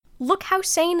Look How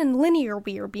Sane and Linear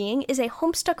We Are Being is a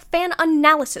Homestuck fan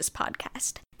analysis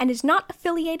podcast and is not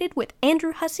affiliated with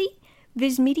Andrew Hussey,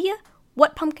 Viz Media,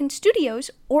 What Pumpkin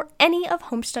Studios, or any of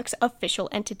Homestuck's official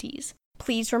entities.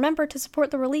 Please remember to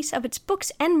support the release of its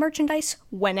books and merchandise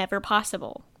whenever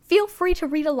possible. Feel free to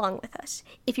read along with us.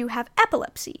 If you have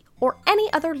epilepsy or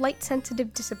any other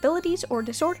light-sensitive disabilities or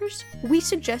disorders, we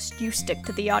suggest you stick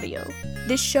to the audio.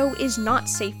 This show is not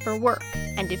safe for work,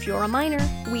 and if you're a minor,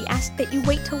 we ask that you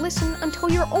wait to listen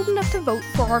until you're old enough to vote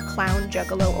for our clown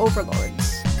juggalo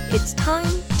overlords. It's time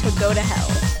to go to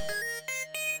hell.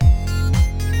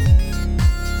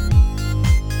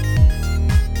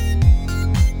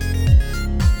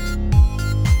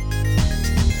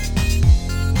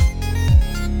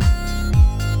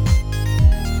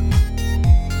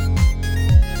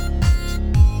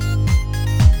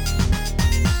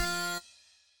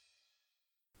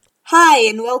 Hi,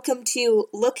 and welcome to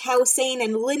Look How Sane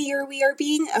and Linear We Are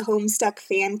Being, a Homestuck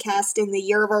fan cast in the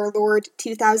year of our Lord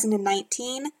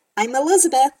 2019. I'm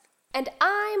Elizabeth. And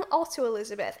I'm also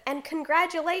Elizabeth, and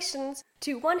congratulations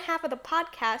to one half of the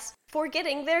podcast for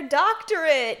getting their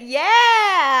doctorate!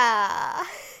 Yeah!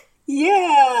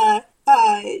 Yeah!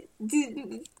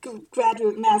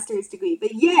 Graduate master's degree,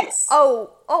 but yes!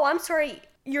 Oh, I'm sorry,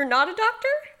 you're not a doctor?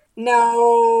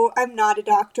 No, I'm not a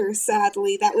doctor,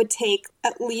 sadly. That would take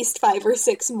at least 5 or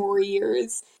 6 more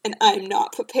years, and I'm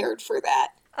not prepared for that.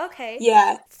 Okay.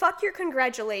 Yeah. Fuck your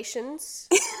congratulations.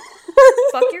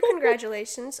 Fuck your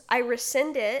congratulations. I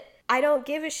rescind it. I don't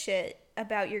give a shit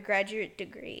about your graduate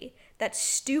degree. That's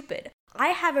stupid. I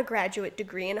have a graduate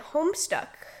degree in Homestuck.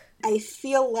 I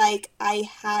feel like I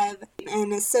have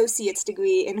an associate's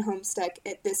degree in Homestuck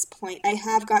at this point. I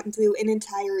have gotten through an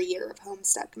entire year of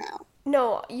Homestuck now.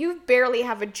 No, you barely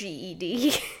have a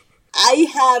GED. I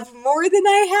have more than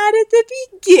I had at the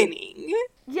beginning.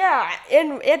 Yeah,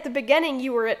 and at the beginning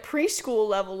you were at preschool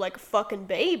level like a fucking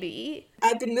baby.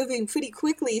 I've been moving pretty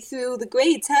quickly through the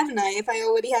grades, haven't I, if I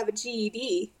already have a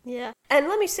GED? Yeah. And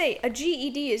let me say, a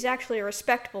GED is actually a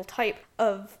respectable type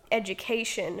of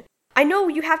education. I know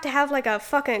you have to have, like, a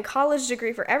fucking college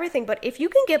degree for everything, but if you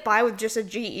can get by with just a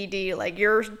GED, like,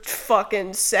 you're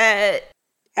fucking set.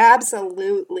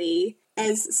 Absolutely.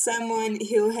 As someone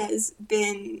who has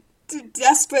been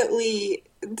desperately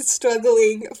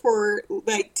struggling for,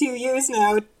 2 years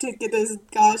now to get this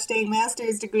gosh dang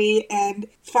master's degree, and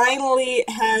finally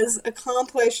has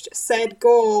accomplished said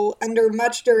goal under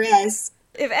much duress.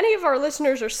 If any of our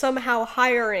listeners are somehow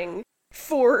hiring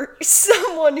for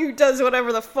someone who does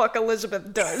whatever the fuck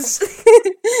Elizabeth does.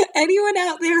 Anyone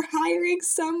out there hiring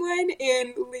someone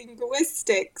in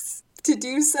linguistics to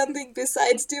do something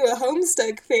besides do a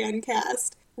Homestuck fan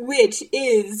cast, which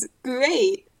is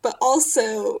great, but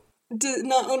also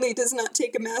not only does not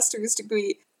take a master's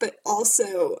degree, but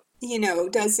also,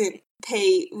 doesn't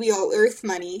pay real Earth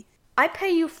money. I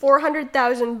pay you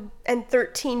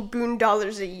 $400,013 boon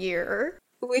a year.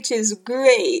 Which is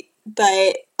great.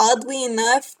 But oddly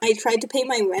enough, I tried to pay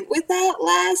my rent with that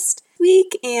last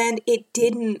week, and it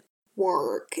didn't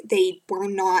work. They were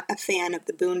not a fan of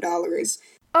the Boondollars.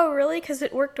 Oh, really? Because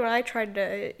it worked when I tried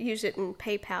to use it in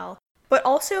PayPal. But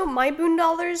also, my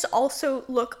Boondollars also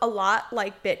look a lot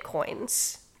like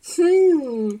Bitcoins.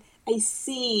 I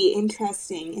see.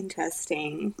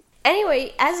 Interesting.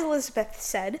 Anyway, as Elizabeth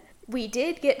said, we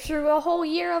did get through a whole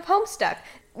year of Homestuck.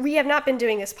 We have not been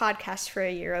doing this podcast for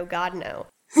a year, oh god no.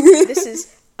 This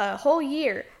is a whole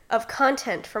year of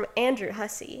content from Andrew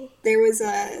Hussey. There was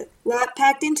a lot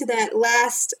packed into that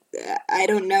last, I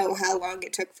don't know how long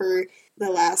it took for the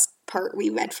last part we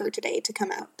read for today to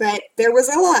come out, but there was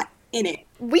a lot in it.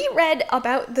 We read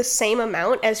about the same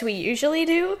amount as we usually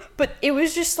do, but it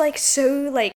was just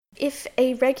if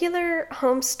a regular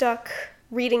Homestuck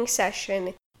reading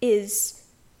session is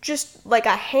just like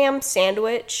a ham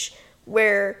sandwich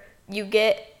where you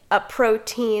get a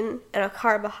protein and a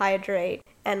carbohydrate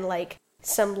and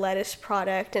some lettuce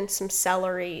product and some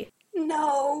celery.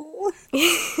 No, not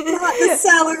the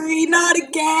celery, not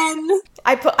again.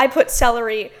 I put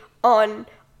celery on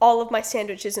all of my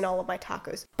sandwiches and all of my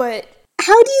tacos, but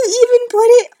how do you even put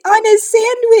it on a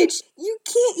sandwich? You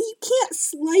can't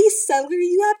slice celery.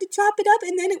 You have to chop it up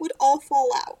and then it would all fall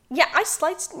out. Yeah, I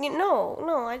sliced.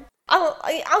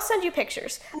 I'll send you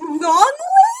pictures. Long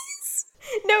ways?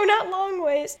 No, not long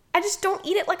ways. I just don't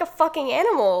eat it like a fucking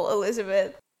animal,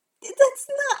 Elizabeth. That's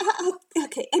not how...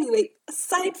 Okay, anyway,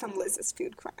 aside from Liz's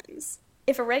food crimes.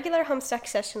 If a regular Homestuck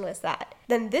session was that,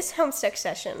 then this Homestuck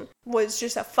session was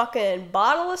just a fucking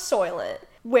bottle of Soylent,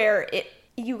 where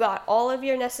you got all of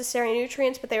your necessary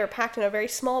nutrients, but they were packed in a very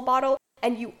small bottle,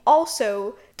 and you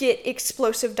also get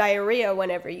explosive diarrhea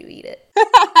whenever you eat it.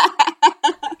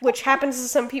 which happens to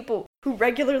some people who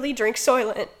regularly drink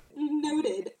Soylent.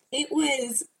 Noted. It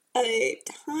was a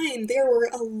time there were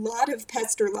a lot of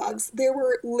Pesterlogs. There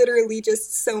were literally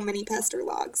just so many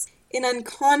Pesterlogs. An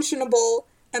unconscionable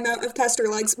amount of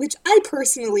Pesterlogs, which I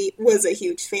personally was a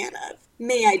huge fan of.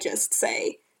 May I just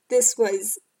say, this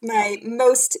was my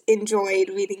most enjoyed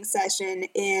reading session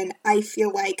in, I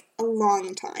feel like, a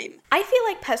long time. I feel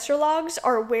like Pesterlogs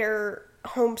are where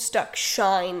Homestuck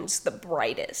shines the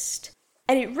brightest.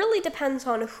 And it really depends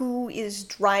on who is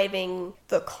driving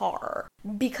the car.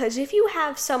 Because if you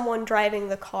have someone driving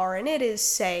the car and it is,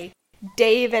 say,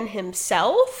 Dave and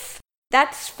himself,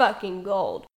 that's fucking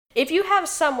gold. If you have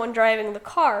someone driving the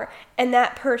car and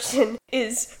that person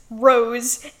is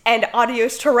Rose and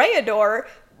Adios Toreador,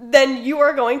 then you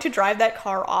are going to drive that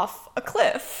car off a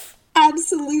cliff.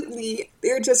 Absolutely.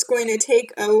 They're just going to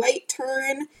take a right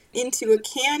turn into a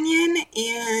canyon,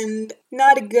 and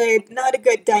not a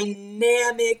good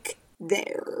dynamic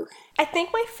there. I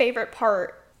think my favorite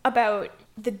part about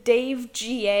the Dave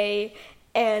GA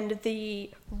and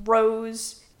the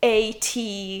Rose AT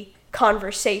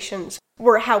conversations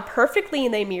were how perfectly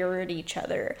they mirrored each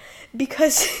other.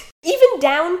 Because even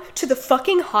down to the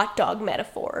fucking hot dog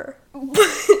metaphor.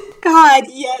 God,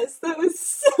 yes, that was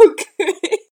so good.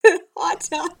 The hot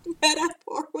dog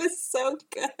metaphor was so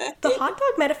good. The hot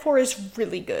dog metaphor is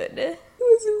really good. It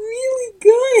was really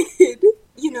good.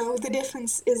 You know, the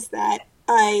difference is that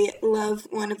I love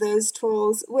one of those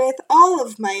trolls with all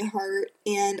of my heart,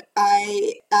 and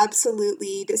I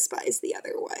absolutely despise the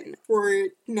other one for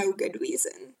no good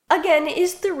reason. Again,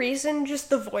 is the reason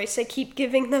just the voice I keep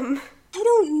giving them? I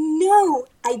don't know.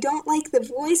 I don't like the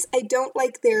voice. I don't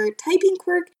like their typing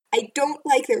quirk. I don't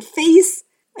like their face.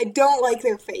 I don't like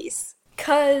their face.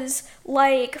 'Cause,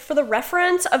 like, for the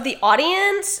reference of the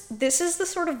audience, this is the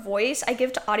sort of voice I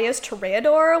give to Adios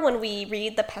Toreador when we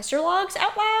read the Pesterlogs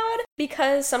out loud.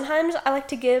 Because sometimes I like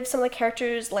to give some of the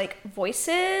characters, like,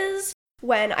 voices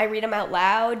when I read them out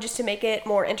loud, just to make it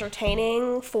more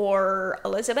entertaining for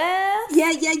Elizabeth.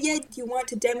 Yeah. Do you want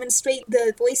to demonstrate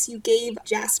the voice you gave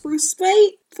Jasper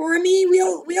Sprite for me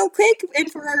real quick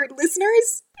and for our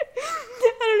listeners?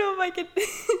 I don't know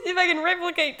if I can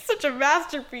replicate such a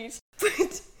masterpiece,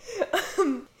 but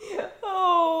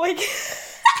oh my god.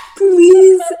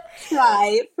 Please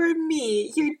try for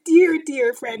me, your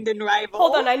dear friend and rival.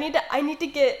 Hold on, I need to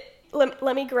get.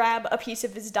 Let me grab a piece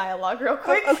of his dialogue real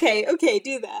quick. Okay,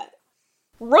 do that.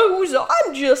 Rose,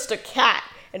 I'm just a cat,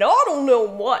 and I don't know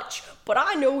much, but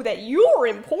I know that you're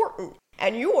important.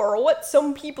 And you are what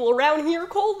some people around here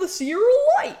call the seer of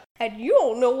light. And you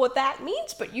don't know what that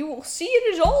means, but you will see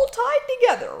it is all tied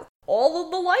together. All of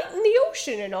the light in the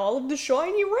ocean, and all of the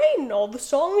shiny rain, and all the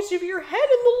songs of your head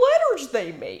and the letters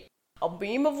they make. A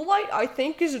beam of light, I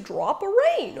think, is a drop of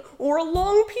rain, or a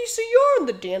long piece of yarn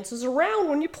that dances around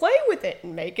when you play with it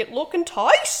and make it look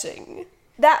enticing.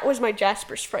 That was my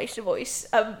Jasper Sprite voice,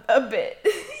 a bit.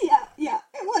 Yeah,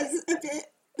 it was a bit.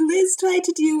 Liz tried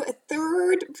to do a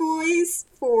third voice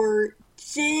for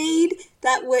Jade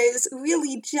that was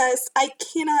really just, I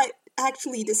cannot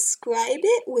actually describe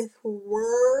it with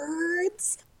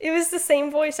words. It was the same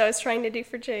voice I was trying to do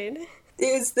for Jade.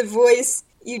 It was the voice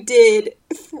you did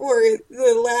for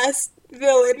the last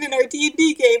villain in our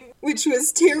D&D game, which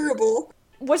was terrible.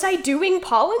 Was I doing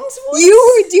Pollen's voice?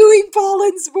 You were doing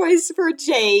Pollen's voice for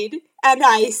Jade, and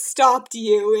I stopped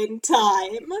you in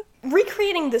time.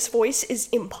 Recreating this voice is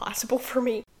impossible for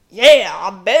me. Yeah, I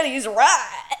bet he's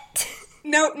right.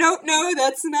 No,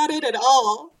 that's not it at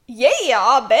all. Yeah,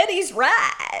 I bet he's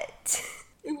right.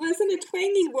 It wasn't a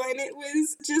twangy one, it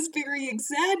was just very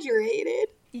exaggerated.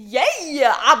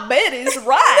 Yeah, I bet he's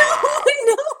right.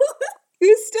 No,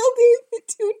 you're still doing it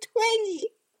too twangy.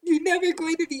 You're never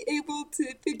going to be able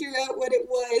to figure out what it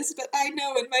was, but I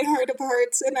know in my heart of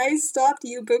hearts, and I stopped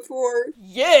you before.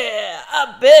 Yeah,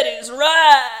 I bet he's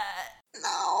right.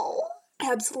 No,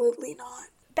 absolutely not.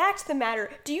 Back to the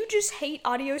matter, do you just hate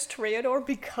Adios Toreador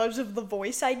because of the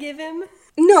voice I give him?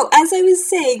 No, as I was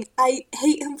saying, I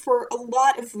hate him for a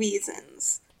lot of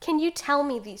reasons. Can you tell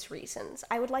me these reasons?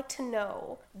 I would like to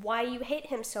know why you hate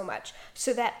him so much,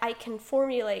 so that I can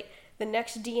formulate the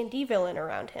next D&D villain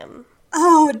around him.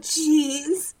 Oh,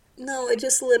 jeez. No, I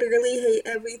just literally hate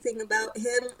everything about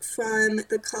him, from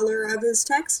the color of his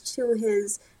text, to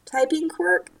his typing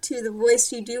quirk, to the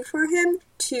voice you do for him,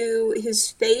 to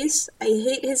his face. I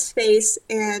hate his face,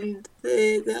 and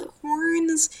the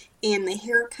horns, and the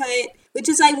haircut, which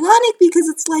is ironic because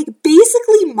it's like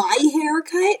basically my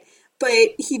haircut,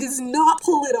 but he does not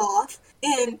pull it off,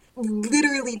 and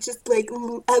literally just like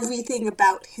everything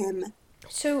about him.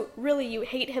 So really you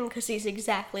hate him because he's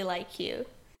exactly like you?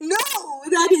 No,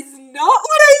 that is not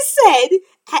what I said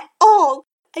at all.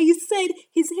 I said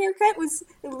his haircut was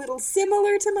a little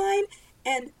similar to mine,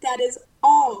 and that is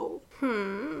all.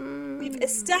 We've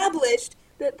established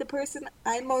that the person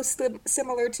I'm most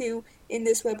similar to in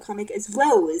this webcomic is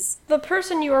Rose. The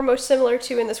person you are most similar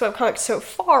to in this webcomic so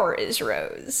far is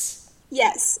Rose.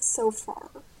 Yes, so far.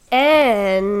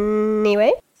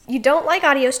 Anyway, you don't like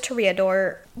Adios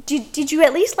Toreador. Did you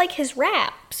at least like his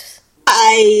raps?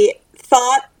 I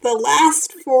thought the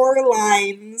last 4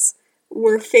 lines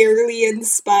were fairly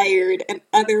inspired, and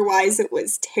otherwise it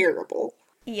was terrible.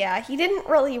 Yeah, he didn't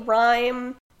really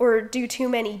rhyme or do too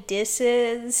many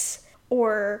disses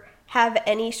or have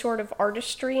any sort of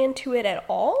artistry into it at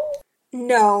all.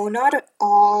 No, not at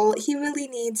all. He really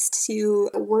needs to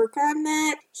work on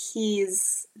that.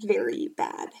 He's very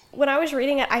bad. When I was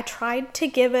reading it, I tried to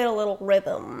give it a little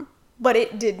rhythm, but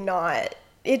it did not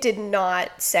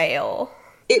sail.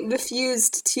 It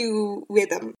refused to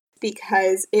rhythm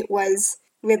because it was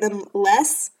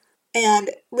rhythm-less. And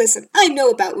listen, I know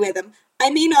about rhythm. I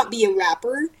may not be a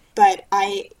rapper, but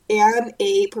I am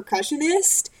a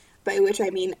percussionist, by which I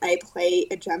mean I play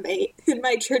a djembe in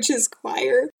my church's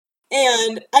choir.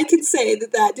 And I can say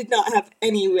that that did not have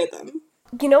any rhythm.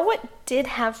 You know what did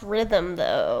have rhythm,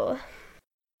 though?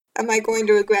 Am I going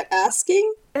to regret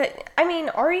asking?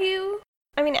 Are you?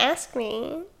 Ask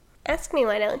me. Ask me,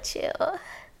 why don't you?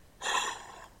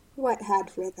 What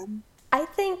had rhythm? I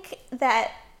think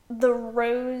that the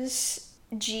Rose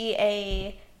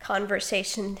GA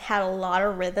conversation had a lot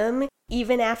of rhythm,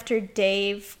 even after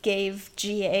Dave gave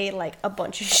GA, a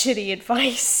bunch of shitty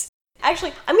advice.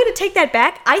 Actually, I'm gonna take that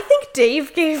back. I think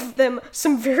Dave gave them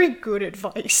some very good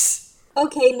advice.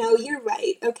 Okay, no, you're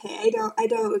right. Okay, I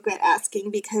don't regret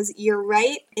asking because you're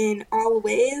right in all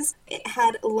ways. It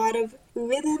had a lot of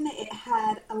rhythm, it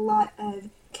had a lot of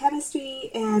chemistry,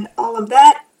 and all of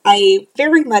that. I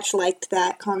very much liked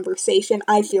that conversation.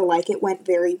 I feel like it went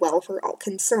very well for all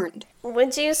concerned.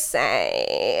 Would you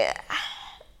say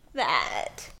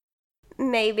that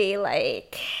maybe,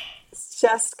 It's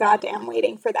just goddamn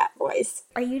waiting for that voice.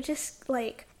 Are you just,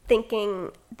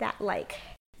 thinking that,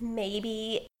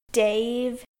 maybe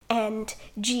Dave and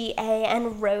GA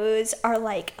and Rose are,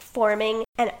 forming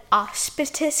an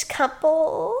auspicious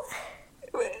couple?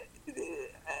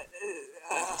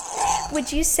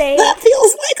 Would you say... That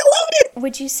feels like a loaded...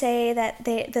 Would you say that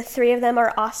the 3 of them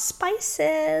are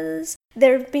auspices?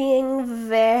 They're being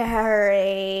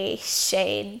very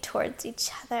shade towards each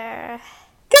other.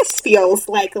 This feels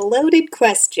like a loaded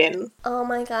question. Oh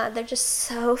my god, they're just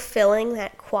so filling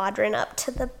that quadrant up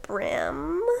to the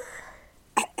brim.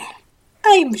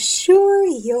 I'm sure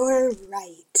you're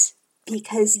right.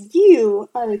 Because you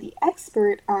are the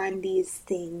expert on these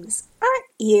things, aren't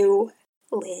you,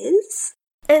 Liz?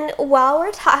 And while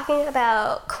we're talking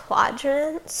about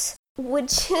quadrants,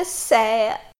 would you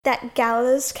say that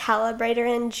Gallows,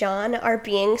 Calibrator, and John are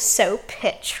being so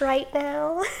pitch right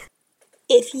now?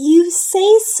 If you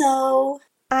say so.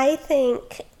 I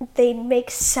think they'd make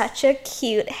such a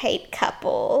cute hate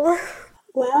couple.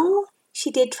 Well, she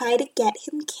did try to get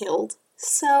him killed,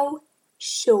 so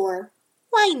sure,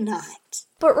 why not?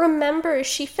 But remember,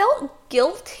 she felt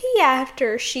guilty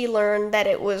after she learned that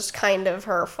it was kind of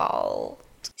her fault.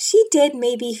 She did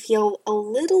maybe feel a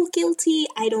little guilty.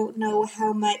 I don't know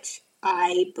how much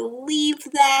I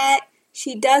believe that.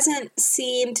 She doesn't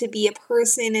seem to be a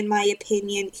person, in my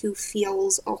opinion, who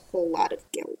feels a whole lot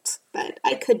of guilt. But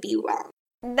I could be wrong.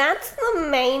 That's the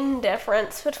main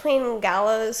difference between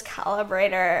Gallows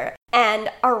Calibrator and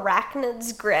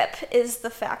Arachnid's Grip, is the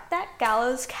fact that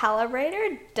Gallows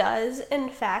Calibrator does, in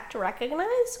fact,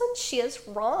 recognize when she is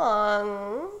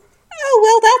wrong. Oh,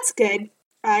 well, that's good.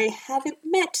 I haven't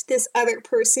met this other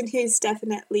person who's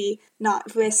definitely not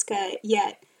Vriska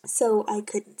yet, so I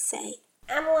couldn't say.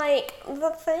 And,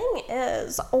 the thing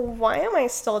is, why am I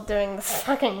still doing this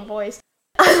fucking voice?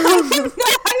 I was just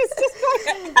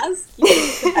going to ask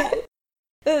you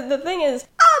that. The thing is,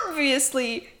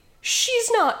 obviously, she's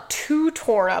not too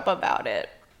torn up about it,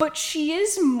 but she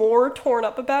is more torn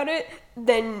up about it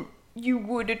than you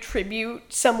would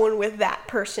attribute someone with that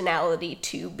personality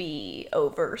to be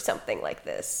over something like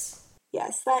this.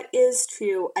 Yes, that is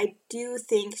true. I do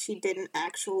think she didn't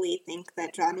actually think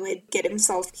that John would get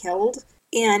himself killed.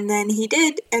 And then he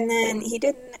did, and then he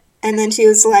didn't. And then she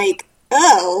was like,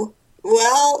 oh,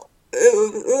 well,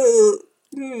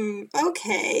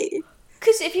 okay.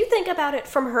 Because if you think about it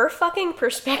from her fucking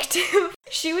perspective,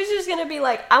 she was just gonna be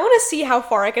like, I want to see how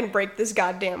far I can break this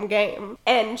goddamn game.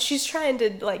 And she's trying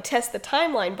to, test the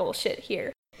timeline bullshit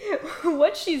here.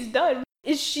 What she's done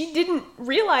is she didn't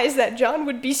realize that John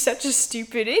would be such a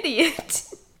stupid idiot.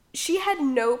 she had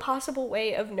no possible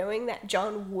way of knowing that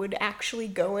John would actually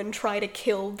go and try to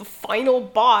kill the final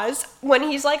boss when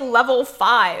he's like level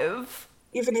 5.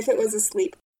 Even if it was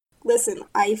asleep. Listen,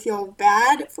 I feel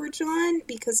bad for John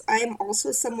because I'm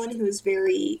also someone who is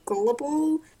very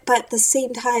gullible, but at the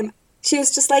same time, she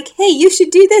was just like, hey, you should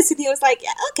do this, and he was like,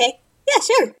 yeah, okay, yeah,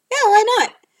 sure, yeah, why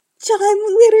not? John,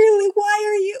 literally, why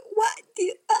are you,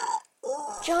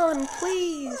 John,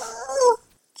 please.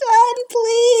 John,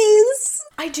 please.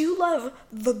 I do love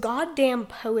the goddamn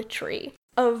poetry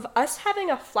of us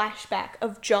having a flashback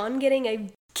of John getting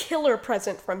a killer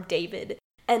present from David,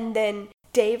 and then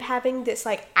Dave having this,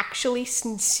 like, actually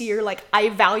sincere, like, I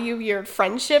value your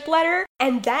friendship letter,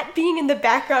 and that being in the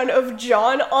background of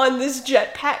John on this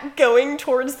jetpack going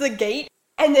towards the gate,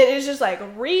 and then it's just like,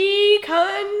 reconsider.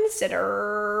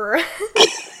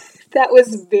 That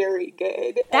was very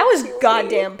good. That was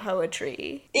goddamn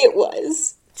poetry. It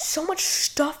was. So much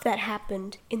stuff that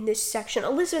happened in this section.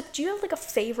 Elizabeth, do you have, like, a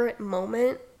favorite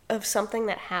moment of something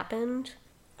that happened?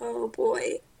 Oh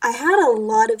boy. I had a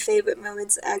lot of favorite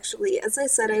moments, actually. As I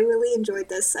said, I really enjoyed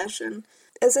this session.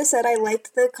 As I said, I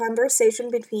liked the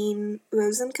conversation between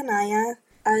Rose and Kanaya.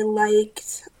 I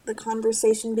liked the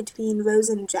conversation between Rose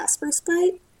and Jasper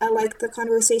Sprite. I liked the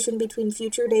conversation between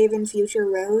future Dave and future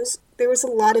Rose. There was a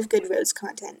lot of good Rose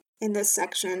content in this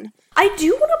section. I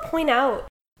do want to point out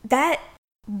that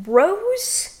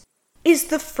Rose is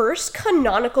the first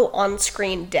canonical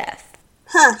on-screen death.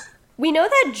 Huh. We know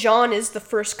that John is the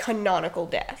first canonical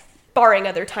death, barring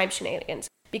other time shenanigans,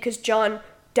 because John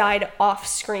died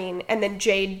off-screen and then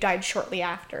Jade died shortly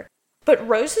after. But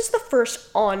Rose is the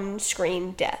first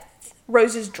on-screen death.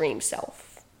 Rose's dream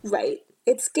self. Right.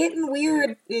 It's getting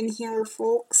weird in here,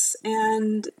 folks,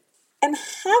 and I'm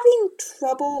having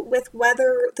trouble with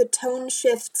whether the tone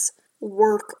shifts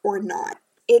work or not.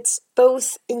 It's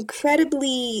both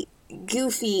incredibly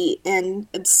goofy and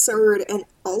absurd, and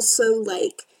also,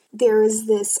 like, there is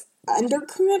this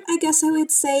undercurrent, I guess I would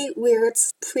say, where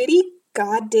it's pretty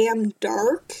goddamn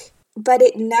dark, but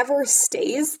it never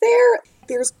stays there.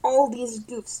 There's all these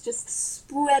goofs just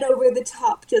spread over the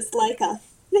top, just like a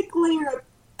thick layer of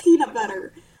peanut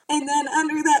butter. And then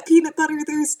under that peanut butter,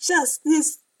 there's just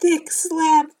this thick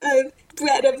slab of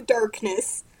bread of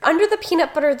darkness. Under the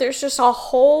peanut butter, there's just a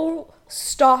whole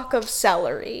stalk of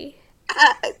celery.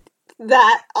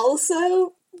 That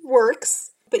also works.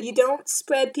 But you don't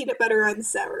spread peanut butter on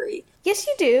celery. Yes,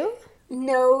 you do.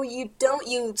 No, you don't.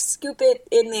 You scoop it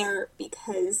in there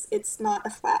because it's not a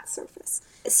flat surface.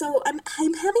 So I'm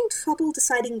having trouble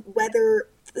deciding whether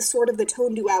the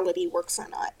tone duality works or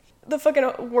not. The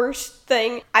fucking worst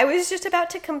thing, I was just about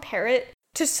to compare it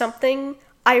to something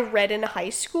I read in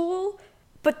high school,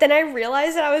 but then I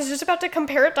realized that I was just about to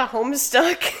compare it to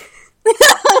Homestuck. You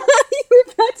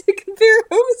were about to compare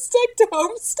Homestuck to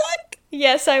Homestuck?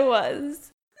 Yes, I was.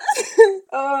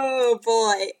 Oh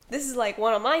boy. This is like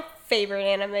one of my favorite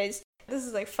animes. This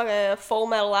is like fucking Full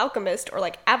Metal Alchemist or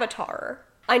like Avatar.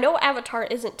 I know Avatar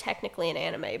isn't technically an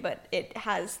anime, but it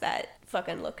has that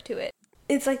fucking look to it.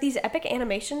 It's like these epic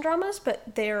animation dramas,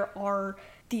 but there are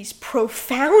these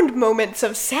profound moments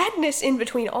of sadness in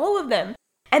between all of them.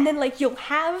 And then like you'll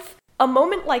have a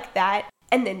moment like that,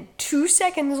 and then 2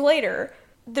 seconds later,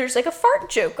 there's like a fart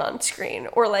joke on screen,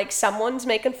 or like someone's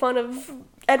making fun of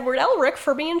Edward Elric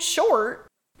for being short.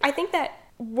 I think that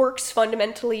works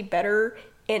fundamentally better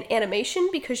in animation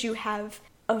because you have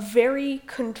a very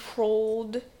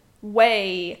controlled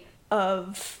way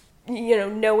of, you know,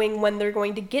 knowing when they're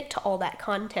going to get to all that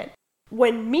content.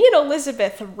 When me and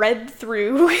Elizabeth read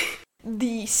through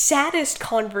the saddest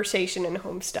conversation in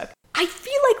Homestuck, I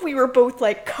feel like we were both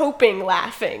like coping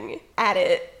laughing at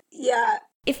it. Yeah.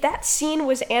 If that scene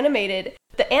was animated,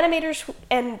 the animators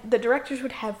and the directors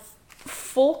would have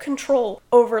full control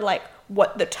over, like,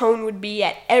 what the tone would be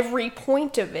at every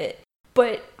point of it.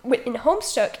 But in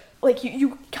Homestuck, like,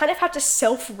 you kind of have to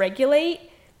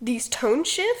self-regulate these tone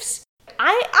shifts.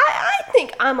 I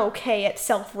think I'm okay at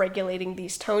self-regulating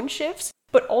these tone shifts,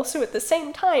 but also at the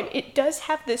same time, it does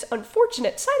have this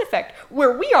unfortunate side effect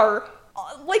where we are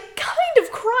like kind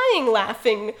of crying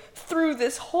laughing through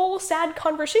this whole sad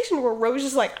conversation where Rose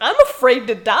is like, I'm afraid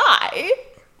to die.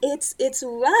 It's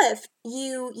rough.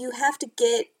 You have to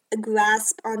get a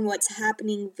grasp on what's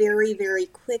happening very, very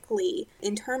quickly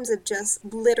in terms of just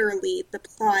literally the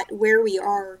plot, where we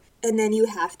are, and then you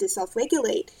have to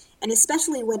self-regulate. And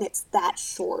especially when it's that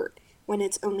short, when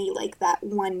it's only like that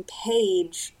one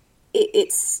page,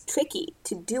 it's tricky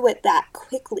to do it that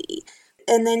quickly.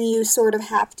 And then you sort of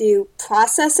have to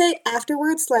process it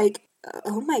afterwards, like,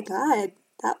 oh my god,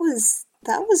 that was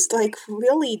like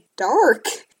really dark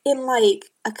in like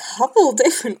a couple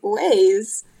different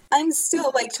ways. I'm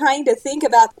still, trying to think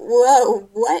about, whoa,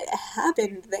 what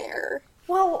happened there?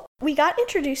 Well, we got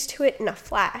introduced to it in a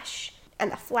flash.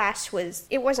 And the flash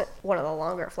it wasn't one of the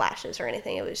longer flashes or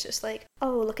anything. It was just like,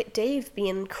 oh, look at Dave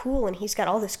being cool, and he's got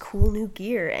all this cool new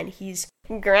gear, and he's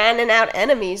grinding out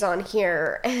enemies on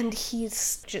here, and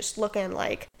he's just looking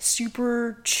like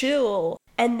super chill.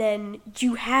 And then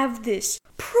you have this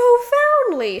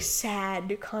profoundly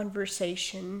sad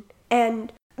conversation.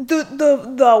 And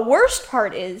the worst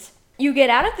part is, you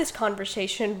get out of this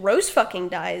conversation, Rose fucking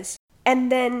dies.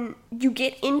 And then you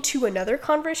get into another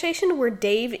conversation where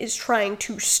Dave is trying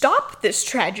to stop this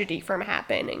tragedy from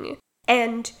happening.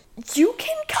 And you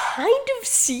can kind of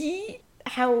see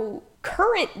how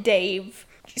current Dave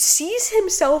sees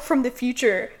himself from the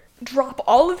future drop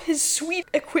all of his sweet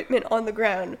equipment on the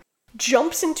ground,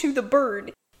 jumps into the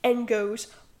bird, and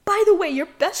goes, by the way, your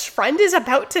best friend is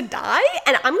about to die,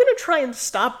 and I'm gonna try and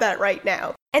stop that right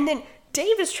now. And then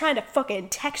Dave is trying to fucking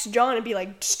text John and be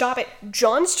like, stop it.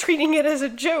 John's treating it as a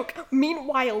joke.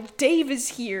 Meanwhile, Dave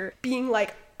is here being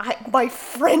like, my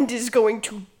friend is going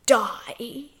to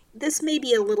die. This may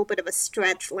be a little bit of a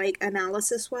stretch,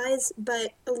 analysis-wise,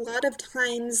 but a lot of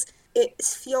times it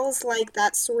feels like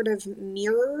that sort of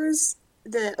mirrors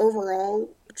the overall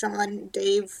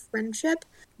John-Dave friendship.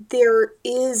 There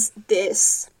is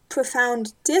this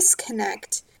profound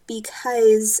disconnect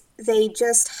because they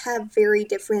just have very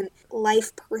different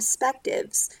life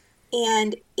perspectives.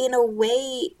 And in a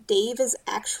way, Dave is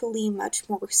actually much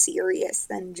more serious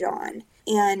than John,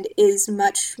 and is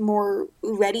much more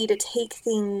ready to take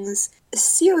things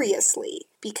seriously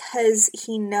because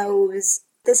he knows,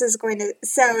 this is going to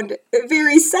sound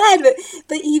very sad,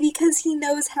 because he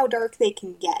knows how dark they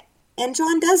can get. And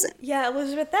John doesn't. Yeah,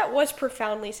 Elizabeth, that was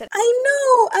profoundly said. I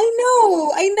know.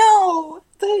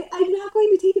 But I'm not going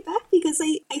to take it back because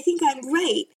I think I'm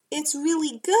right. It's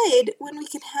really good when we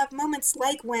can have moments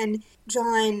like when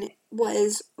John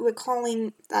was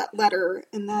recalling that letter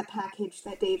and that package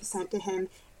that Dave sent to him.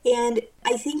 And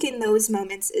I think in those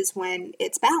moments is when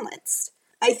it's balanced.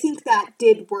 I think that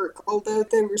did work, although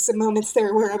there were some moments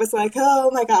there where I was like,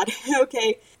 oh my god,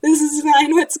 okay, this is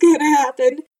fine, what's gonna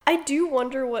happen? I do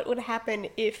wonder what would happen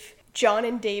if John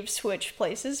and Dave switch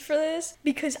places for this,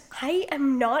 because I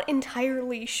am not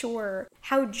entirely sure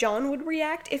how John would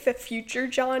react if a future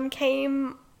John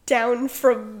came down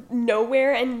from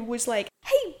nowhere and was like,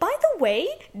 hey, by the way,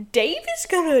 Dave is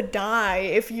gonna die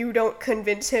if you don't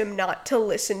convince him not to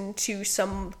listen to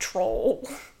some troll.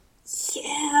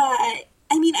 Yeah,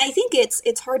 I think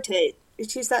it's hard to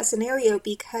choose that scenario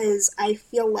because I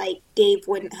feel like Dave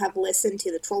wouldn't have listened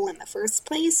to the troll in the first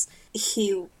place.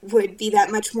 He would be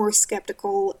that much more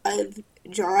skeptical of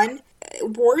John.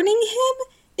 Warning him,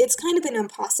 it's kind of an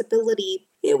impossibility.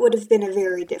 It would have been a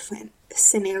very different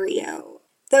scenario.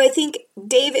 Though I think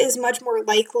Dave is much more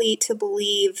likely to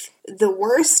believe the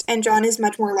worst, and John is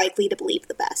much more likely to believe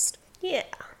the best. Yeah.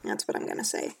 That's what I'm gonna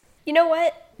say. You know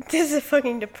what? This is a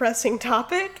fucking depressing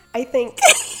topic. I think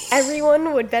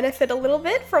everyone would benefit a little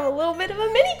bit from a little bit of a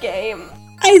minigame.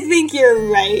 I think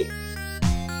you're right.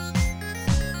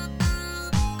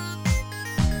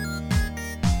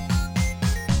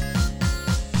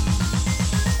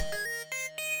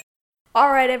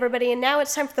 Alright, everybody, and now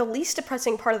it's time for the least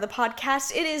depressing part of the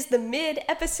podcast. It is the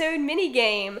mid-episode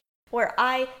minigame, where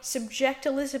I subject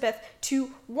Elizabeth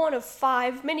to one of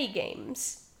 5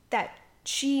 minigames that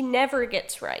she never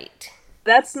gets right.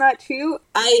 That's not true.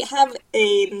 I have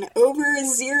an over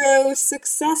 0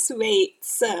 success rate,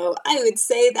 so I would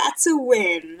say that's a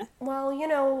win. Well,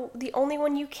 the only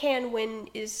one you can win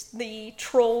is the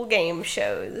troll game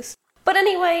shows. But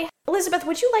anyway, Elizabeth,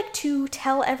 would you like to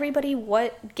tell everybody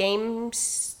what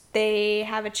games they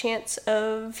have a chance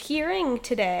of hearing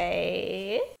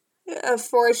today?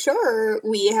 For sure.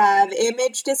 We have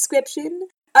image description,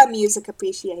 a music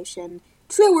appreciation,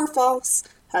 true or false,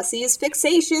 Hussey's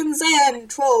fixations, and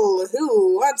Troll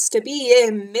Who Wants to Be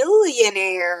a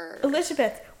Millionaire.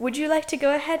 Elizabeth, would you like to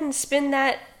go ahead and spin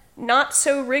that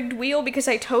not-so-rigged wheel, because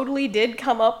I totally did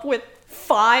come up with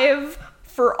 5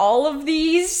 for all of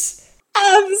these?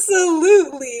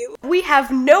 Absolutely! We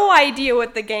have no idea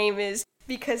what the game is,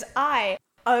 because I,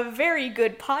 a very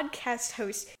good podcast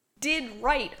host, did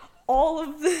write all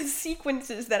of the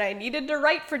sequences that I needed to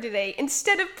write for today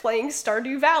instead of playing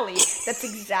Stardew Valley. That's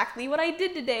exactly what I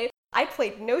did today. I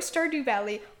played no Stardew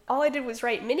Valley. All I did was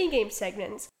write minigame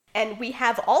segments, and we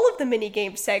have all of the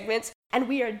minigame segments, and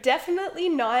we are definitely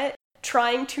not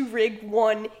trying to rig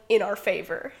one in our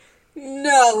favor.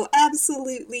 No,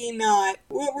 absolutely not.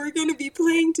 What we're going to be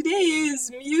playing today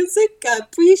is music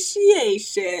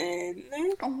appreciation.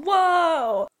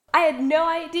 Whoa! I had no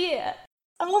idea.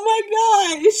 Oh my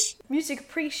gosh! Music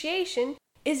Appreciation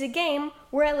is a game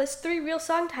where I list 3 real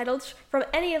song titles from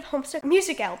any of Homestuck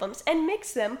music albums and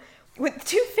mix them with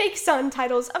 2 fake song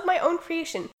titles of my own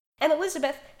creation. And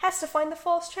Elizabeth has to find the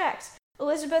false tracks.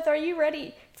 Elizabeth, are you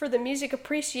ready for the Music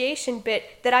Appreciation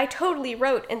bit that I totally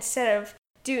wrote instead of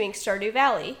doing Stardew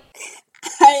Valley?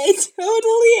 I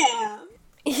totally am.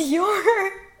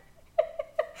 You're...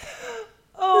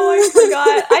 Oh,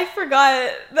 I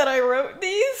forgot that I wrote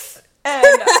these.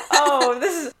 And,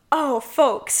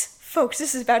 folks,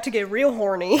 this is about to get real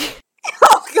horny.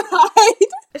 Oh, God.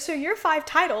 So your 5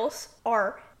 titles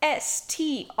are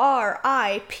STRIP,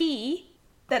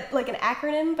 that like an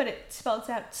acronym, but it spells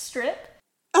out strip.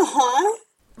 Uh-huh.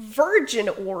 Virgin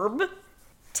Orb,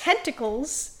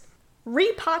 Tentacles,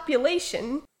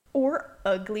 Repopulation, or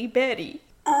Ugly Betty.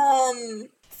 3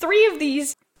 of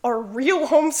these are real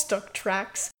Homestuck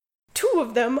tracks. 2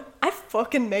 of them I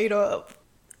fucking made up.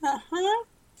 Uh-huh.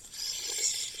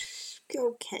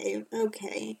 Okay.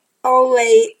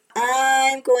 Alright,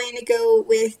 I'm going to go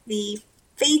with the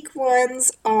fake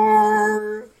ones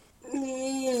are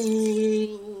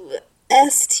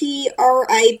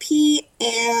STRIP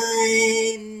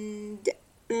and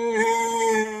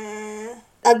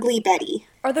Ugly Betty.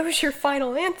 Are those your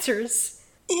final answers?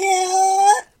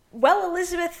 Yeah. Well,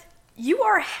 Elizabeth, you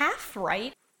are half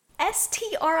right.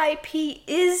 STRIP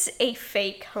is a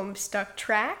fake Homestuck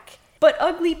track, but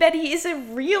Ugly Betty is a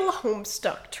real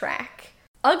Homestuck track.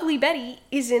 Ugly Betty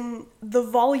is in the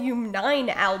Volume 9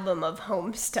 album of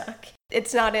Homestuck.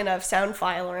 It's not in a sound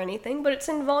file or anything, but it's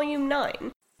in Volume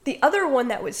 9. The other one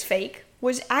that was fake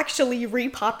was actually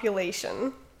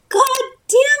Repopulation. God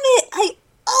damn it! I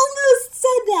almost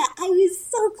said that! I was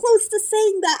so close to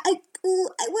saying that. I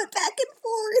went back and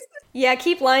forth. Yeah,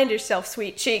 keep lying to yourself,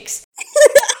 sweet cheeks. I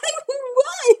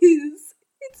was!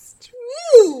 It's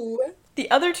true!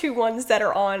 The other 2 ones that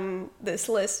are on this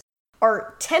list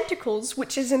are Tentacles,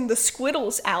 which is in the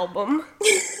Squiddles album,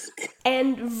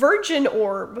 and Virgin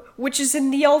Orb, which is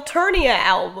in the Alternia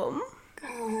album.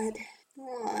 God,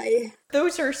 why?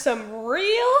 Those are some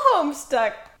real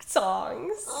Homestuck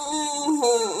songs.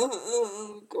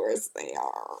 Of course they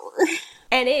are.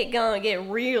 And it gonna get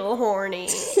real horny.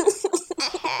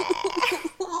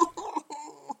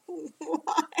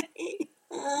 Why?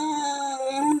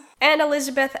 And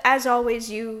Elizabeth, as always,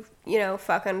 you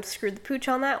fucking screwed the pooch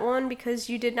on that one because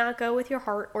you did not go with your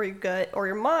heart or your gut or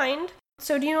your mind.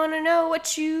 So do you want to know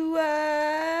what you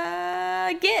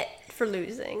get for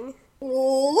losing?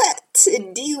 What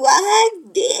do I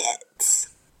get?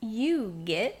 You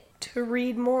get to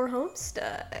read more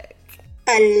Homestuck.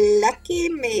 Lucky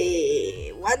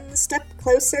me. One step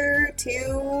closer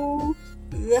to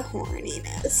the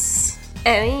horniness.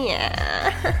 Oh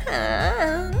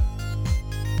yeah.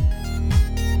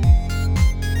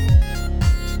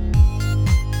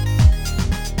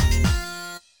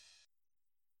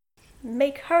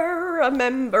 Make her a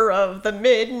member of the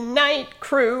Midnight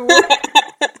Crew.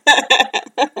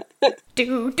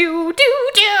 Do.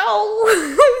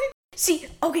 See,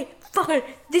 okay, fucking,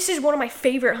 this is one of my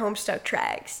favorite Homestuck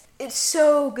tracks. It's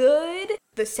so good.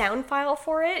 The sound file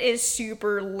for it is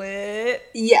super lit.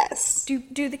 Yes.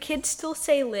 Do the kids still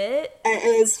say lit?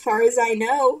 As far as I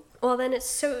know. Well, then it's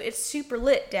super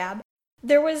lit, Dab.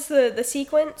 There was the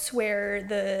sequence where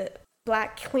the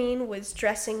Black Queen was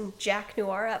dressing Jack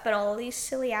Noir up in all of these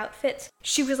silly outfits.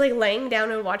 She was like laying down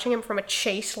and watching him from a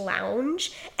Chase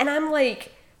lounge, and I'm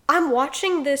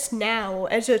watching this now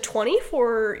as a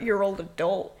 24-year-old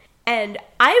adult, and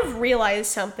I've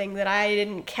realized something that I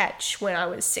didn't catch when I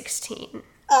was 16.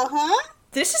 Uh-huh.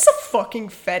 This is a fucking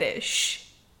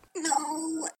fetish.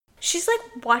 No. She's like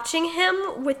watching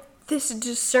him with this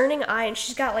discerning eye, and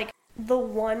she's got like the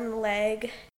one leg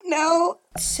No.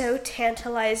 so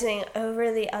tantalizing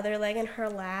over the other leg in her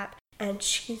lap, and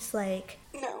she's like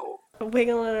No.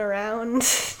 wiggling around.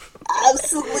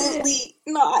 Absolutely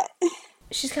not.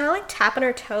 She's kind of like tapping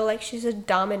her toe like she's a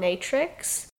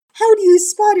dominatrix. How do you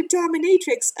spot a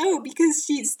dominatrix? Oh, because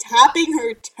she's tapping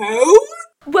her toe?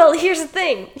 Well, here's the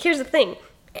thing.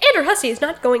 Andrew Hussey is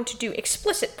not going to do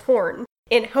explicit porn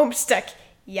in Homestuck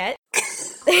yet.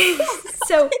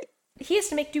 So he has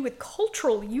to make do with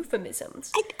cultural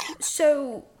euphemisms.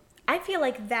 So I feel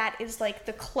like that is like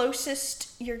the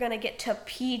closest you're gonna get to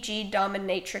PG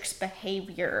dominatrix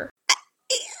behavior.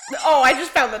 Oh, I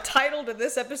just found the title to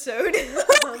this episode.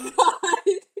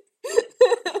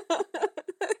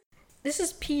 This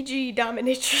is PG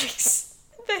dominatrix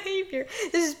behavior.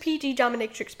 This is PG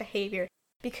dominatrix behavior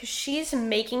because she's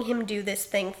making him do this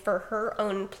thing for her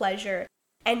own pleasure,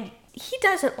 and he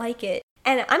doesn't like it.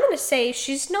 And I'm gonna say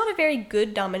she's not a very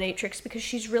good dominatrix because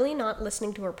she's really not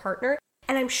listening to her partner,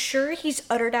 and I'm sure he's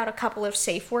uttered out a couple of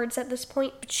safe words at this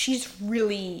point, but she's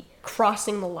really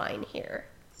crossing the line here.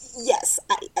 Yes,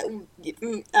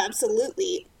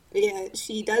 absolutely. Yeah,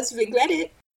 she does regret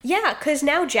it. Yeah, because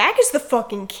now Jack is the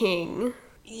fucking king.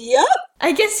 Yup.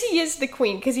 I guess he is the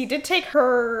queen, because he did take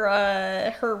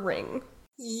her ring.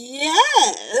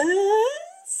 Yes.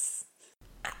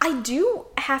 I do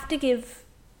have to give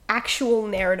actual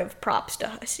narrative props to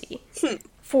Hussey.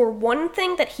 For one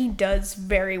thing that he does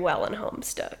very well in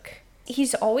Homestuck.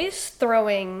 He's always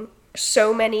throwing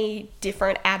so many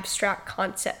different abstract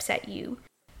concepts at you.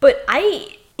 But in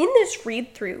this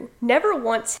read-through, never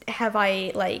once have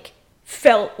I,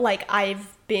 felt like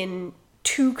I've been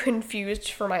too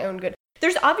confused for my own good.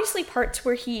 There's obviously parts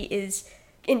where he is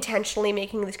intentionally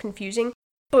making this confusing,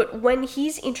 but when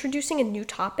he's introducing a new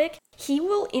topic, he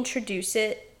will introduce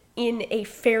it in a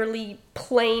fairly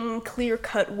plain,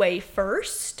 clear-cut way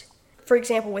first. For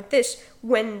example, with this,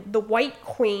 when the White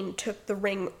Queen took the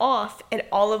ring off and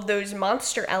all of those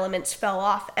monster elements fell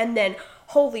off, and then,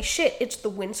 holy shit, it's the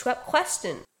Windswept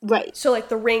Questant. Right. So,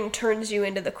 the ring turns you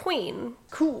into the queen.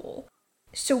 Cool.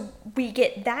 So we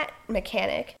get that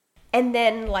mechanic, and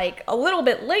then, a little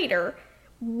bit later,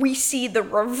 we see the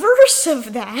reverse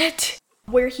of that,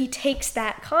 where he takes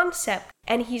that concept,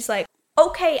 and he's like,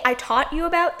 okay, I taught you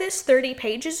about this 30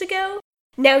 pages ago,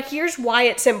 now here's why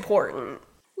it's important.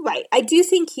 Right, I do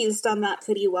think he's done that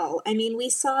pretty well. I mean, we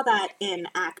saw that in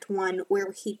Act 1,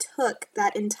 where he took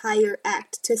that entire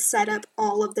act to set up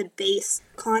all of the base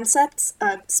concepts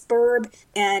of Spurb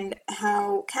and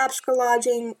how capture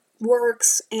lodging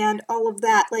works and all of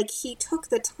that. He took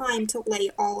the time to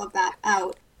lay all of that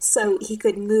out so he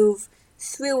could move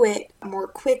through it more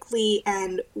quickly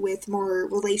and with more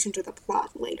relation to the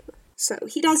plot later. So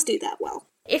he does do that well.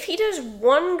 If he does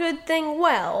one good thing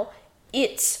well,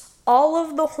 it's all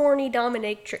of the horny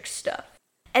dominatrix stuff.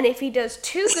 And if he does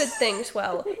two good things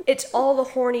well, it's all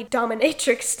the horny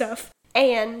dominatrix stuff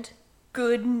and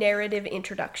good narrative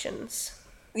introductions.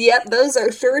 Yep, those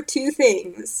are sure two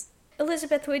things.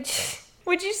 Elizabeth,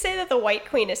 would you say that the White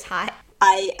Queen is hot?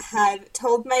 I have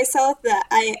told myself that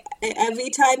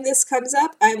every time this comes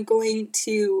up, I'm going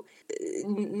to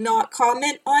not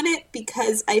comment on it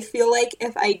because I feel like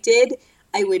if I did,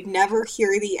 I would never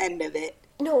hear the end of it.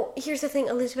 No, here's the thing,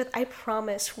 Elizabeth, I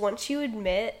promise, once you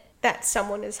admit that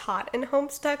someone is hot in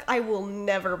Homestuck, I will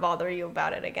never bother you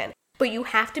about it again. But you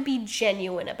have to be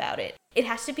genuine about it. It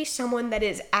has to be someone that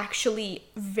is actually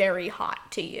very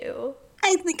hot to you.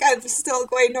 I think I'm still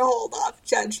going to hold off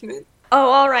judgment.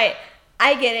 Oh, alright.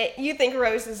 I get it. You think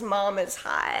Rose's mom is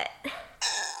hot.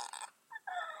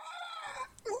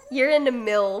 You're into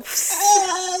MILFs.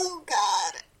 Oh,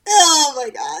 God. Oh, my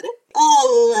God.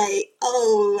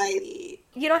 Alrighty.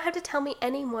 You don't have to tell me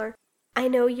anymore. I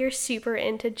know you're super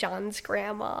into John's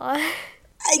grandma.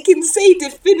 I can say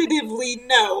definitively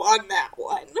no on that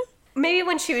one. Maybe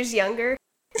when she was younger.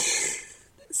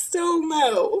 Still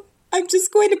no. I'm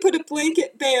just going to put a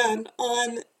blanket ban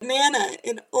on Nana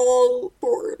in all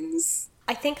forms.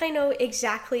 I think I know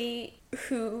exactly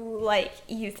who,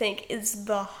 you think is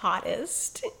the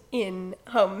hottest in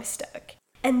Homestuck.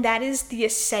 And that is the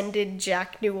Ascended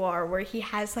Jack Noir, where he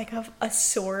has, a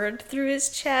sword through his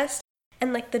chest,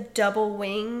 and, the double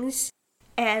wings,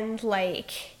 and,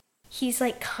 he's,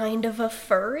 kind of a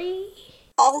furry.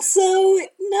 Also,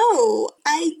 no,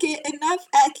 I get enough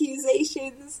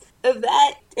accusations of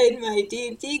that in my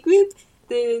D&D group.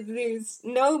 There's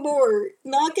no more.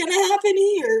 Not gonna happen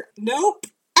here. Nope,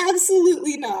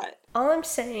 absolutely not. All I'm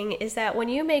saying is that when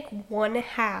you make one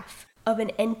half of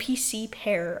an NPC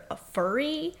pair a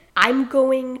furry, I'm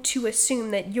going to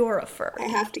assume that you're a furry. I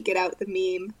have to get out the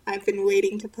meme. I've been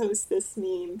waiting to post this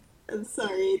meme. I'm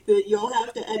sorry that you'll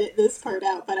have to edit this part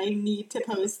out, but I need to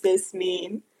post this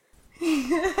meme.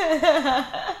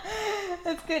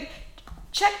 That's good.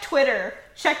 Check Twitter.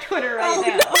 Check Twitter right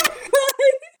now. No.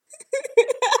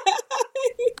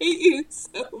 I hate you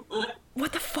so much.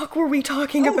 What the fuck were we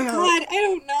talking about? God, I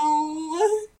don't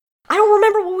know. I don't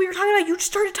remember what we were talking about. You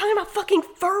started talking about fucking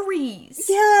furries.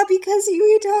 Yeah, because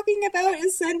you were talking about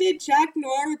Ascended Jack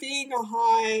Noir being a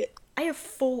hot. I have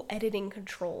full editing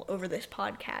control over this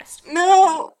podcast.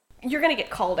 No. You're gonna get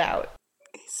called out.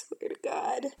 I swear to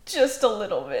God. Just a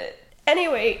little bit.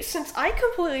 Anyway, since I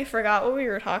completely forgot what we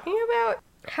were talking about,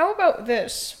 how about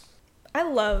this? I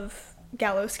love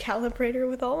Gallows Calibrator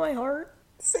with all my heart.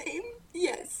 Same.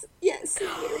 Yes,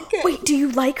 very good. Wait, do you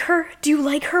like her? Do you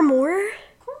like her more?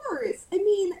 Of course. I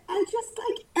mean, I just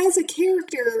as a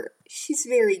character, she's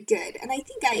very good. And I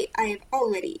think I have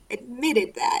already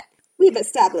admitted that. We've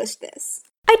established this.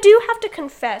 I do have to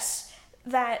confess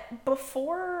that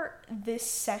before this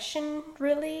session,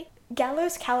 really,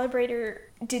 Gallows Calibrator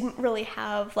didn't really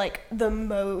have, like, the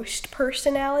most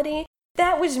personality.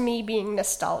 That was me being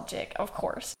nostalgic, of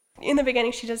course. In the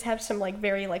beginning, she does have some, like,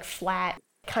 very, like, flat,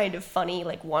 kind of funny,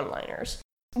 like, one-liners.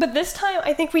 But this time,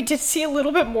 I think we did see a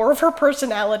little bit more of her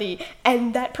personality,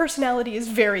 and that personality is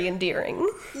very endearing.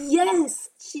 Yes,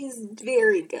 she's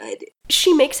very good.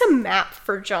 She makes a map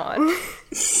for John.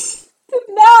 The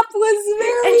map was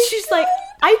very And she's good. like,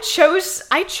 I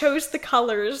chose the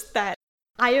colors that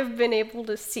I have been able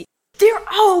to see.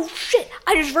 Oh shit,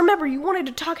 I just remember you wanted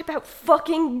to talk about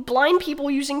fucking blind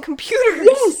people using computers.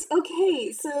 Yes,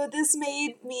 okay, so this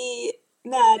made me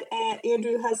mad at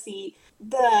Andrew Hussey.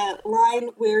 The line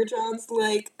where John's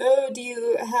like, oh, do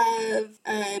you have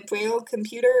a Braille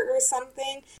computer or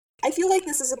something? I feel like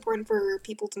this is important for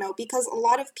people to know because a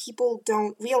lot of people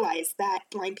don't realize that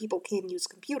blind people can use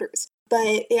computers.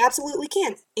 But they absolutely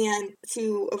can. And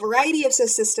through a variety of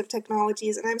assistive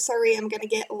technologies, and I'm sorry I'm going to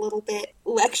get a little bit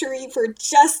lectury for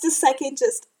just a second,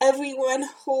 just everyone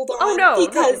hold on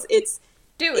because it's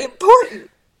important.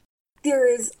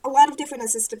 There's a lot of different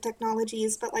assistive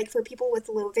technologies, but like for people with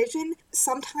low vision,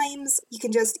 sometimes you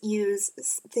can just use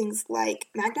things like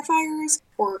magnifiers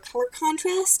or color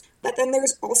contrast, but then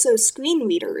there's also screen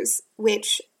readers,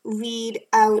 which read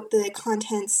out the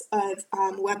contents of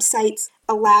websites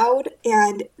aloud,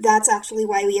 and that's actually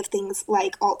why we have things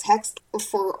like alt text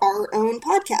for our own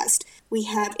podcast. We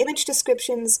have image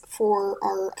descriptions for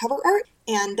our cover art,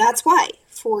 and that's why,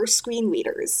 for screen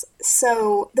readers.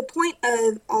 So the point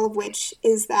of all of which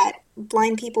is that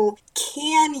blind people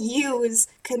can use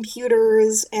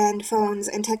computers and phones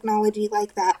and technology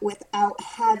like that without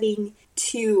having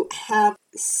to have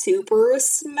super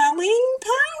smelling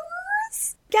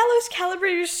powers. Gallows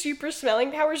Calibrator's super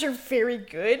smelling powers are very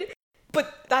good,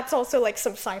 but that's also like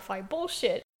some sci-fi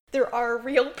bullshit. There are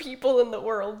real people in the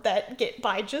world that get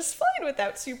by just fine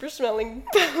without super smelling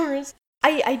powers.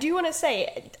 I do want to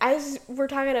say, as we're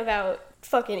talking about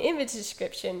fucking image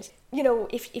descriptions, you know,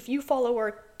 if you follow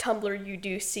our Tumblr, you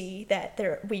do see that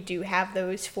we do have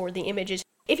those for the images.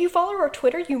 If you follow our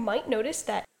Twitter, you might notice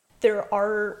that there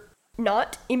are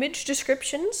not image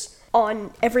descriptions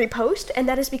on every post, and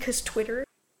that is because Twitter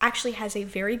actually has a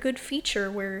very good feature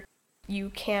where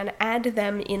you can add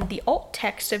them in the alt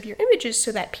text of your images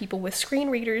so that people with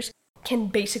screen readers can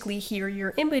basically hear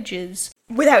your images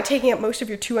without taking up most of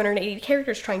your 280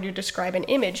 characters trying to describe an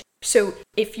image. So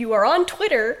if you are on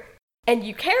Twitter and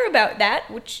you care about that,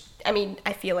 which, I mean,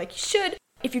 I feel like you should,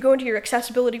 if you go into your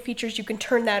accessibility features, you can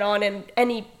turn that on, and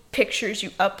any pictures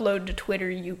you upload to Twitter,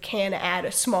 you can add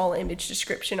a small image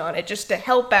description on it just to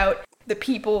help out the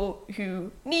people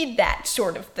who need that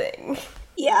sort of thing.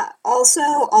 Yeah, also,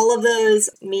 all of those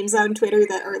memes on Twitter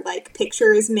that are, like,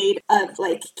 pictures made of,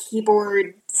 like,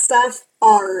 keyboard stuff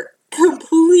are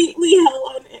completely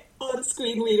hell on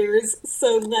screen readers.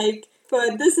 So, like,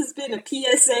 but this has been a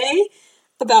PSA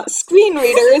about screen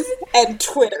readers and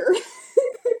Twitter.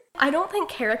 I don't think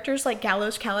characters like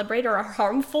Gallows Calibrator are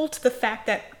harmful to the fact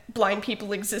that blind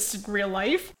people exist in real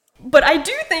life. But I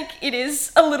do think it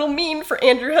is a little mean for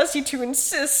Andrew Hussey to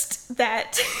insist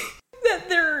that that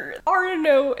there are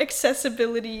no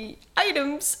accessibility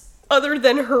items other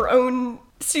than her own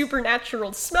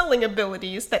supernatural smelling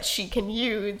abilities that she can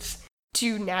use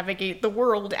to navigate the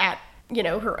world at, you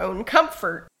know, her own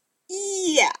comfort.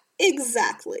 Yeah,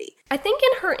 exactly. I think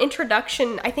in her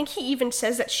introduction, I think he even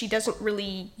says that she doesn't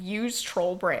really use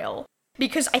Troll Braille,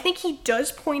 because I think he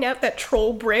does point out that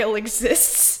Troll Braille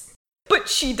exists, but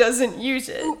she doesn't use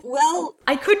it. Well,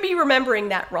 I could be remembering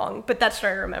that wrong, but that's what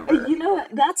I remember. You know,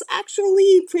 that's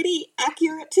actually pretty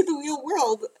accurate to the real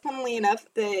world. Funnily enough,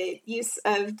 the use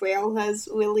of Braille has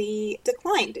really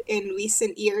declined in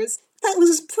recent years. That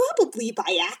was probably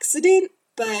by accident,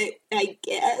 but I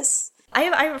guess. I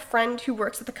have a friend who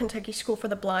works at the Kentucky School for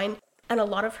the Blind, and a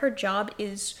lot of her job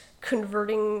is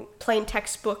converting plain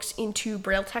textbooks into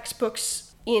Braille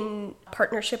textbooks in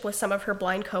partnership with some of her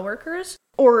blind coworkers,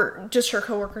 or just her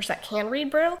coworkers that can read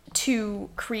Braille, to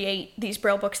create these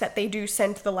Braille books that they do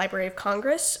send to the Library of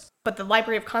Congress. But the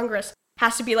Library of Congress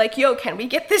has to be like, yo, can we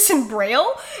get this in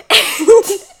Braille? And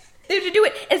they have to do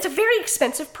it. And it's a very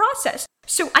expensive process.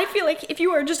 So I feel like if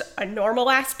you are just a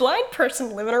normal-ass blind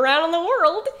person living around in the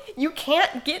world, you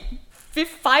can't get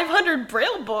 500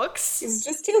 Braille books. It's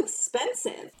just too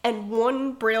expensive. And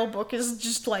one Braille book is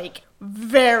just, like,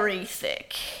 very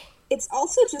thick. It's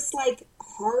also just, like,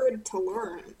 hard to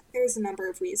learn. There's a number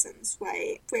of reasons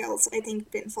why Braille's, I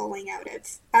think, been falling out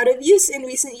of use in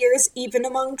recent years, even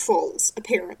among trolls,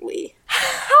 apparently.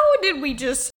 How did we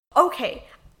just... Okay,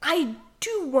 I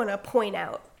do want to point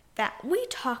out that we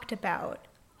talked about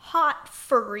hot,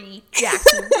 furry Jack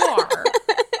Noir.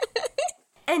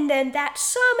 And then that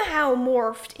somehow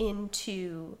morphed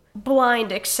into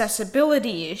blind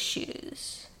accessibility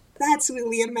issues. That's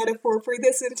really a metaphor for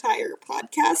this entire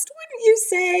podcast, wouldn't you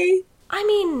say? I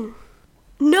mean,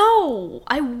 no,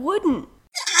 I wouldn't.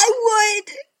 I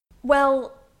would!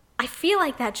 Well, I feel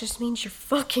like that just means you're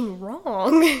fucking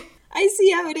wrong. I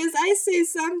see how it is. I say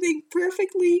something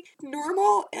perfectly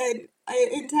normal and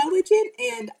intelligent,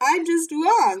 and I'm just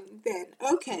wrong. Then,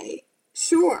 okay,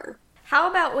 sure. How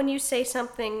about when you say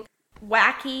something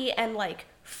wacky and, like,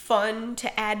 fun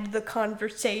to add to the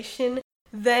conversation,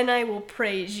 then I will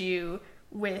praise you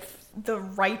with the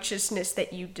righteousness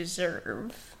that you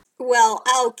deserve. Well,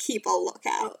 I'll keep a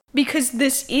lookout. Because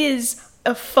this is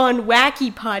a fun,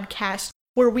 wacky podcast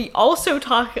where we also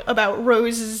talk about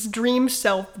Rose's dream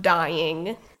self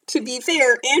dying. To be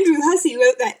fair, Andrew Hussie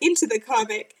wrote that into the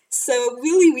comic, so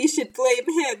really we should blame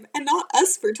him and not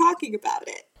us for talking about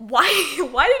it. Why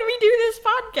did we do this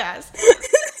podcast?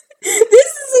 This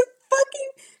is a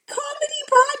fucking comedy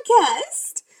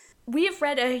podcast! We have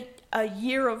read a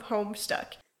year of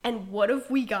Homestuck, and what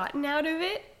have we gotten out of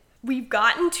it? We've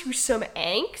gotten to some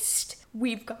angst,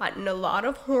 we've gotten a lot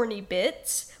of horny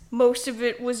bits, most of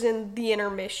it was in the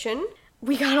intermission,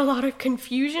 we got a lot of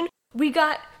confusion, we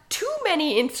got too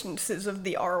many instances of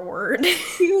the R word.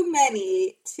 Too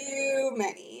many.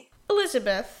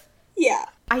 Elizabeth. Yeah.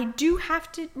 I do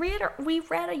have to we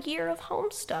read a year of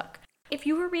Homestuck. If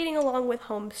you were reading along with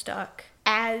Homestuck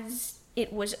as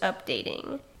it was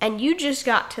updating, and you just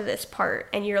got to this part,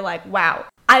 and you're like, wow,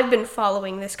 I've been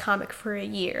following this comic for a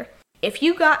year. If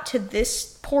you got to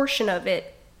this portion of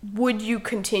it, would you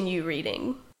continue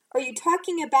reading? Are you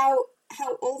talking about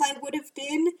how old I would have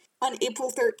been on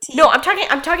April 13th? No, I'm talking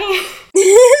I'm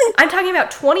talking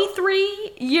about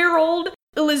 23-year-old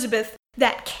Elizabeth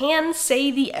that can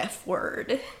say the F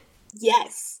word.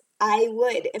 Yes, I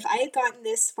would. If I had gotten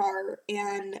this far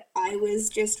and I was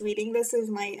just reading this of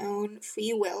my own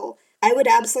free will, I would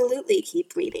absolutely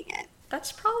keep reading it.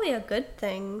 That's probably a good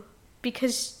thing,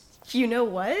 because you know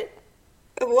what?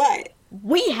 What?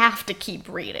 We have to keep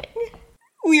reading.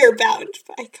 We are bound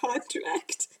by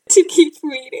contract to keep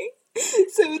reading,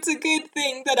 so it's a good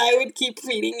thing that I would keep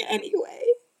reading anyway.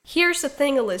 Here's the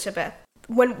thing, Elizabeth.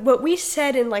 What we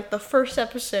said in, like, the first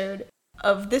episode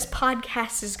of this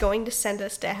podcast is going to send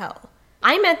us to hell,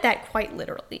 I meant that quite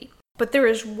literally. But there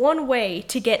is one way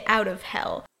to get out of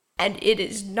hell, and it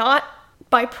is not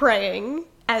by praying,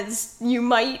 as you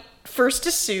might first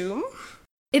assume.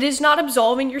 It is not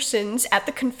absolving your sins at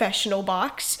the confessional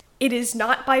box. It is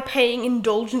not by paying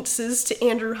indulgences to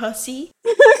Andrew Hussie.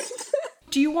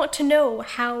 Do you want to know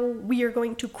how we are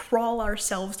going to crawl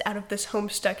ourselves out of this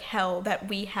Homestuck hell that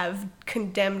we have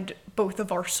condemned both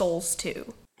of our souls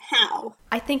to? How?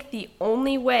 I think the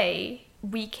only way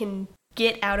we can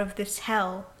get out of this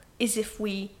hell is if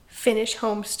we finish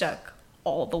Homestuck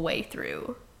all the way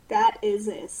through. That is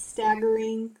a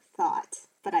staggering thought,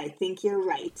 but I think you're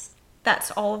right.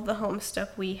 That's all of the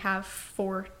Homestuck we have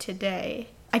for today.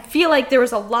 I feel like there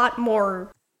was a lot more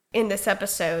in this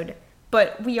episode,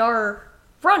 but we are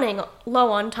running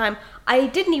low on time. I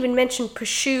didn't even mention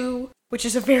Pashoo, which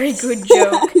is a very good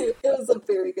joke. It was a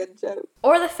very good joke.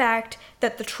 Or the fact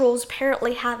that the trolls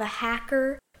apparently have a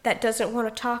hacker that doesn't want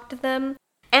to talk to them,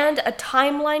 and a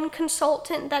timeline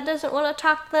consultant that doesn't want to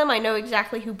talk to them. I know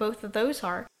exactly who both of those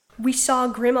are. We saw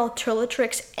Grim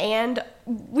Ultralatrix, and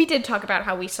we did talk about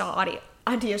how we saw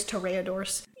Adios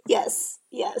Toreadors. Yes.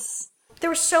 There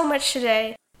was so much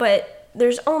today, but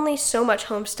there's only so much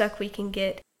Homestuck we can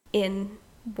get in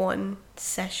one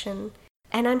session.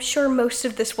 And I'm sure most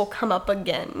of this will come up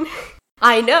again.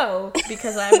 I know,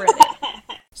 because I read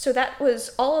it. So that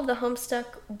was all of the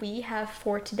Homestuck we have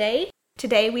for today.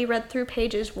 Today we read through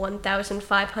pages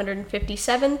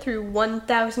 1,557 through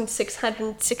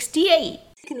 1,668.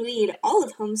 You can read all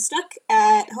of Homestuck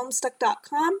at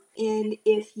homestuck.com, and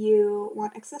if you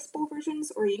want accessible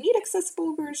versions or you need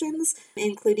accessible versions,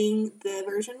 including the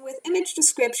version with image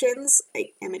descriptions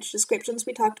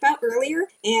we talked about earlier,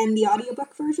 and the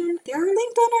audiobook version, they're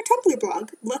linked on our Tumblr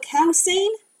blog,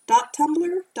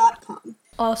 lookhowsane.tumblr.com.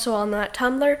 Also on that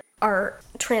Tumblr are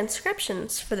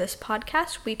transcriptions for this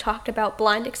podcast. We talked about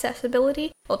blind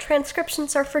accessibility. Well,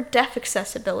 transcriptions are for deaf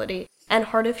accessibility and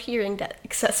hard of hearing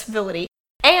accessibility.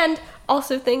 And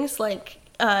also things like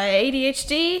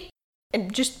ADHD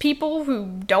and just people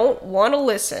who don't want to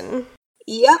listen.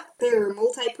 Yep, they're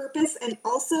multi-purpose, and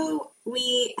also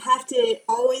we have to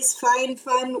always find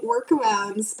fun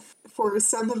workarounds for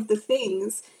some of the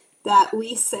things that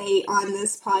we say on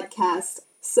this podcast.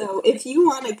 So if you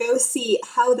want to go see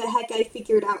how the heck I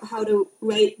figured out how to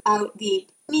write out the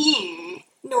meh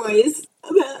noise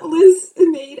that Liz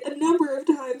made a number of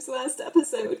times last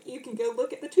episode, you can go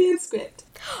look at the transcript.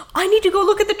 I need to go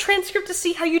look at the transcript to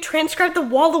see how you transcribed the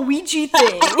Waluigi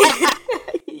thing.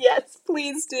 Yes,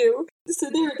 please do. So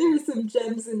there are some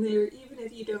gems in there, even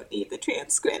if you don't need the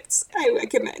transcripts. I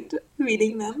recommend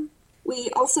reading them. We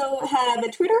also have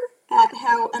a Twitter at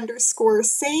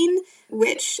how_sane,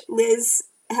 which Liz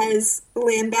has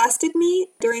lambasted me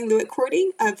during the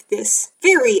recording of this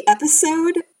very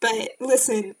episode. But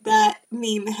listen, that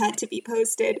meme had to be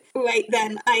posted right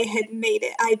then. I'd made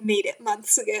it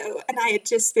months ago, and I had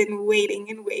just been waiting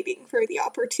and waiting for the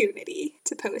opportunity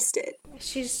to post it.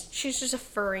 She's just a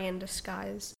furry in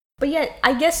disguise. But yeah,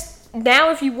 I guess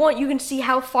now if you want, you can see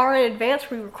how far in advance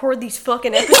we record these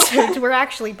fucking episodes. We're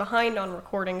actually behind on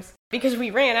recordings because we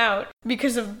ran out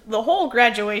because of the whole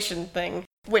graduation thing,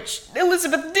 which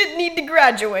Elizabeth did need to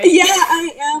graduate. Yeah,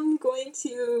 I am going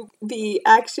to be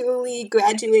actually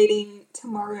graduating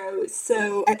tomorrow,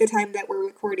 so at the time that we're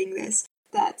recording this,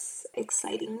 that's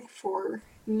exciting for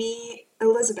me,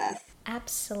 Elizabeth.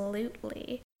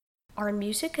 Absolutely. Our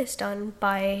music is done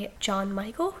by John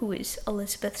Michael, who is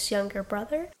Elizabeth's younger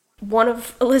brother. One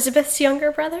of Elizabeth's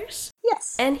younger brothers.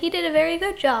 Yes. And he did a very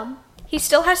good job. He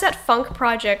still has that funk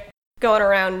project going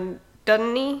around,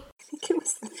 doesn't he? I think it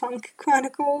was the Funk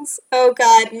Chronicles. Oh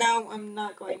god, no, I'm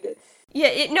not going to. Yeah,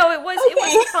 it was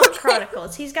the Funk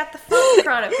Chronicles. He's got the Funk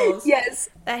Chronicles. Yes.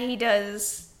 That he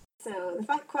does. So, the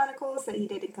Funk Chronicles that he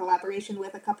did in collaboration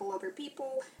with a couple other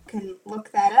people, you can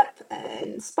look that up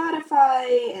on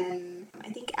Spotify and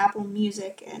I think Apple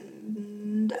Music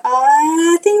and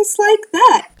things like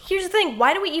that. Here's the thing,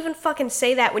 why do we even fucking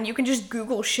say that when you can just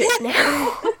Google shit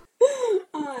now?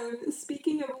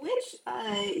 Speaking of which,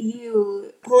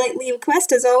 you politely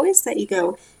request, as always, that you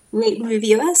go rate and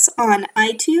review us on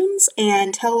iTunes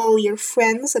and tell all your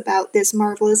friends about this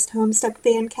marvelous Homestuck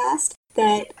Fancast,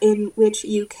 in which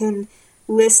you can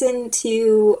listen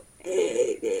to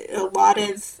a lot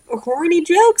of horny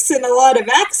jokes and a lot of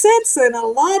accents and a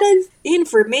lot of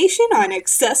information on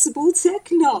accessible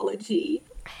technology.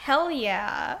 Hell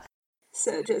yeah.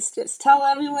 So just tell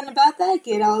everyone about that,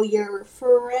 get all your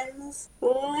friends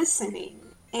listening.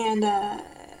 And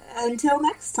until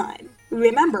next time,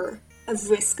 remember,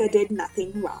 Vriska did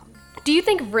nothing wrong. Do you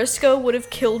think Vriska would have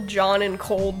killed John in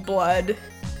cold blood?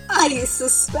 I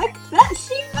suspect that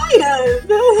she might have.